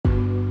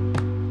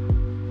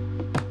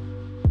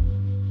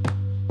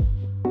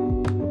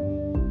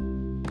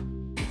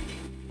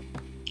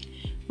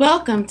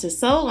Welcome to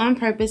Soul on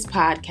Purpose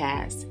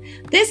podcast.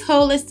 This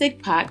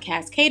holistic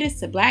podcast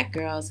caters to Black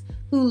girls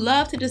who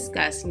love to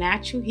discuss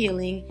natural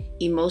healing,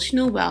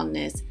 emotional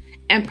wellness,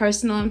 and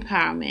personal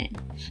empowerment,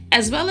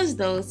 as well as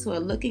those who are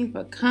looking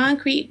for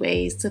concrete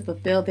ways to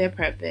fulfill their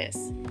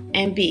purpose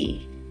and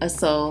be a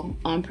soul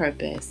on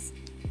purpose.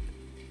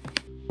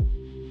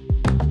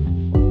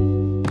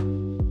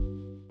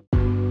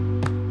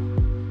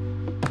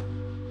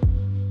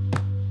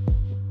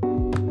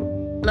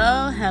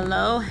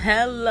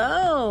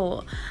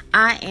 Hello.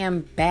 I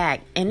am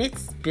back, and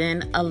it's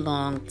been a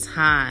long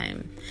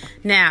time.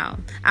 Now,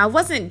 I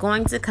wasn't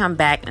going to come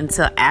back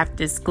until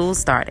after school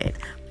started,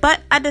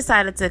 but I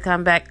decided to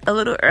come back a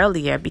little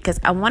earlier because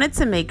I wanted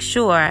to make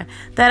sure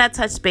that I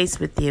touched base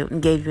with you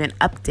and gave you an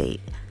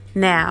update.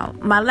 Now,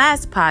 my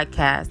last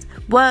podcast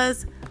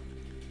was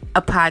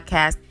a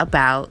podcast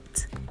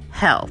about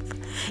health.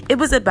 It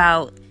was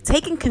about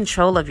taking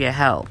control of your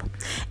health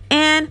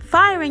and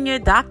firing your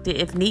doctor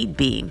if need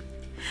be.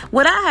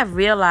 What I have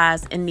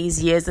realized in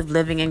these years of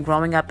living and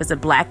growing up as a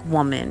Black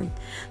woman,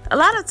 a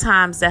lot of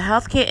times the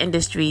healthcare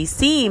industry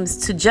seems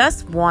to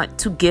just want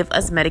to give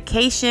us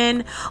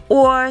medication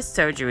or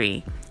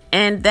surgery.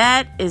 And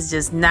that is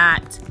just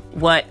not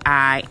what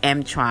I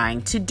am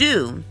trying to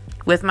do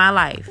with my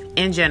life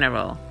in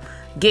general.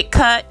 Get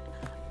cut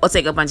or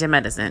take a bunch of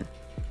medicine.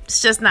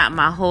 It's just not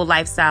my whole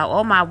lifestyle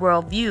or my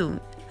worldview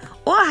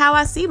or how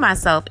I see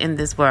myself in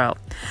this world.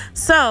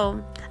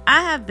 So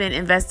I have been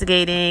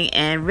investigating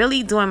and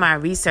really doing my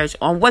research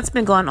on what's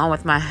been going on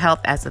with my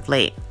health as of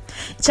late.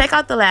 Check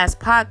out the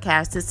last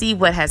podcast to see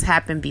what has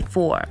happened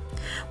before.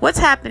 What's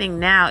happening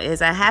now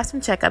is I have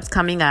some checkups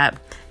coming up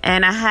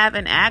and I have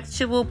an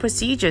actual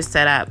procedure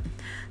set up.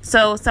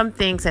 So some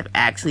things have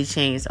actually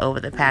changed over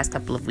the past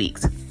couple of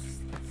weeks.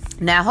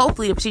 Now,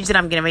 hopefully the procedure that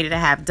I'm getting ready to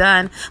have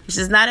done, which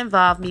does not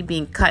involve me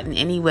being cut in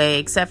any way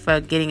except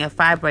for getting a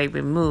fibroid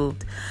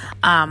removed,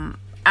 I'm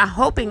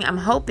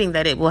hoping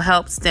that it will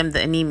help stem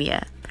the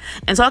anemia.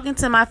 And talking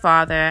to my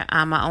father,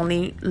 my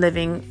only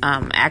living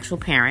actual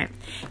parent,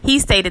 he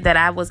stated that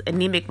I was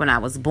anemic when I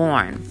was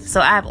born.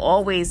 So I've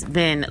always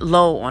been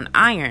low on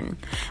iron,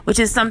 which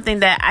is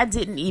something that I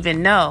didn't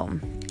even know.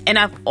 And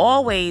I've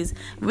always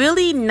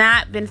really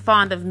not been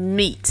fond of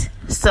meat.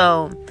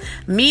 So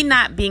me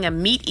not being a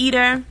meat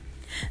eater,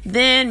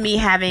 then me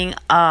having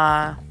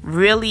a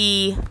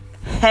really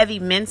heavy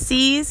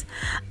menses,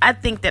 I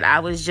think that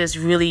I was just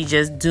really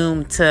just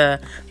doomed to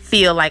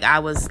feel like I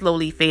was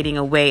slowly fading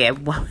away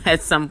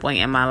at some point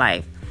in my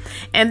life.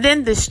 And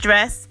then the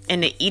stress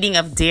and the eating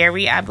of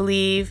dairy, I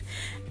believe,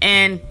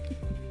 and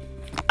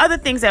other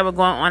things that were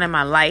going on in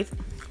my life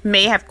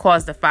may have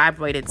caused the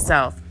fibroid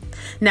itself.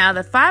 Now,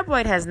 the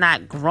fibroid has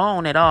not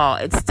grown at all.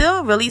 It's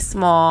still really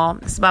small.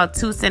 It's about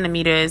 2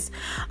 centimeters,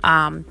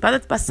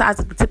 about the size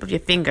of the tip of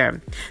your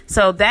finger.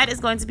 So that is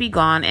going to be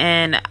gone.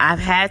 And I've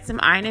had some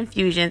iron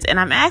infusions, and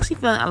I'm actually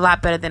feeling a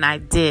lot better than I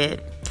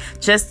did,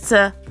 just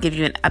to give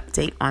you an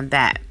update on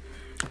that.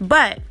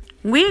 But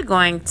we're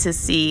going to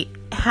see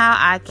how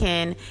I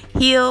can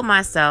heal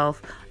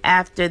myself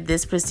after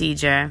this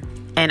procedure.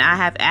 And I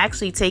have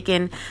actually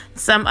taken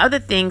some other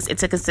things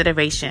into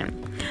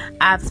consideration.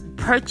 I've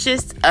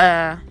purchased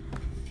a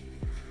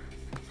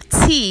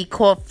tea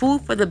called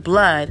Food for the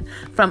Blood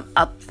from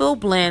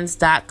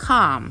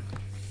upfillblends.com.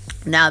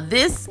 Now,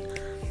 this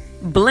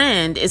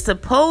blend is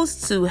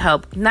supposed to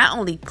help not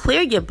only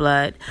clear your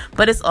blood,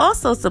 but it's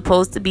also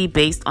supposed to be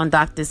based on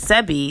Dr.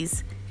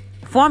 Sebi's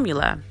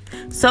formula.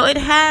 So it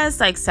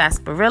has like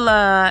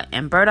sarsaparilla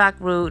and burdock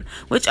root,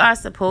 which are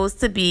supposed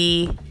to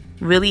be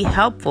really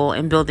helpful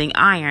in building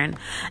iron,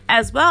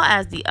 as well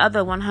as the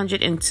other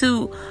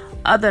 102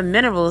 other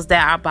minerals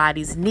that our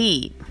bodies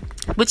need,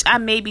 which I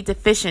may be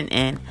deficient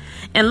in.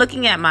 And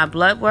looking at my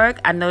blood work,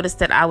 I noticed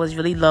that I was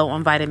really low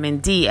on vitamin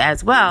D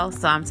as well,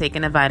 so I'm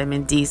taking a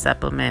vitamin D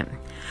supplement.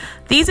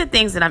 These are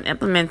things that I'm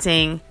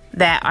implementing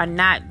that are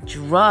not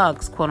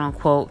drugs, quote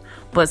unquote,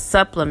 but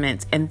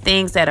supplements and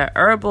things that are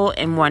herbal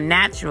and more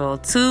natural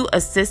to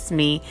assist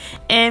me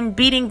in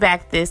beating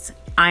back this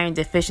iron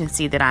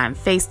deficiency that I am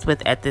faced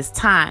with at this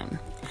time.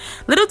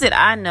 Little did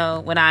I know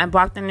when I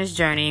embarked on this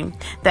journey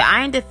that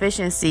iron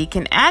deficiency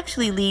can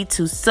actually lead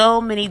to so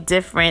many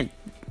different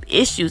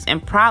issues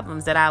and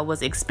problems that I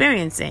was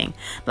experiencing,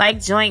 like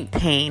joint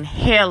pain,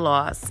 hair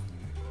loss,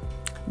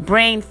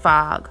 brain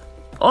fog.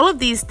 All of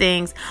these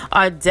things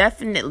are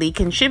definitely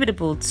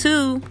contributable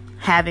to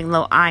having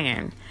low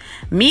iron.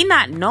 Me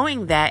not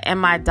knowing that and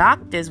my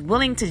doctors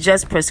willing to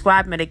just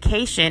prescribe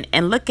medication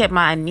and look at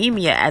my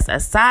anemia as a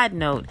side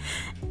note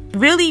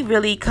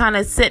really kind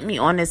of set me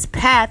on this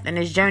path and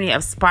this journey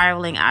of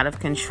spiraling out of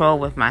control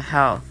with my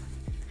health.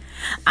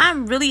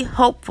 I'm really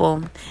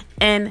hopeful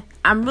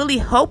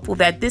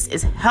that this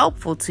is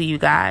helpful to you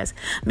guys.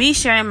 Me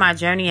sharing my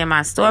journey and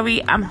my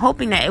story, I'm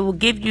hoping that it will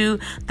give you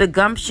the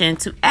gumption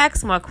to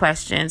ask more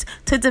questions,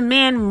 to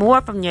demand more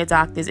from your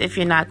doctors if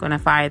you're not going to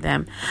fire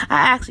them.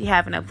 I actually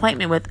have an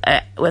appointment with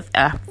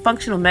a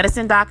functional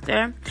medicine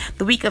doctor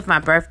the week of my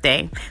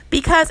birthday,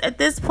 because at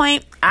this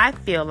point I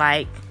feel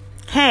like,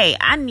 hey,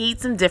 I need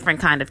some different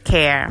kind of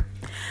care.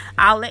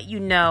 I'll let you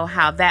know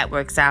how that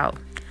works out.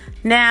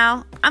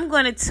 Now, I'm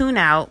going to tune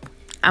out.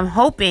 I'm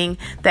hoping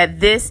that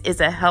this is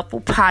a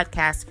helpful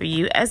podcast for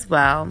you as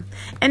well.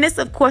 And this,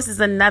 of course, is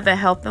another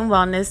health and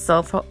wellness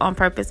Soul on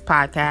Purpose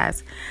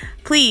podcast.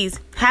 Please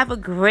have a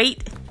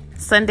great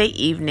Sunday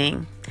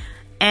evening,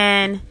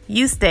 and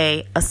you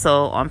stay a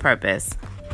soul on purpose.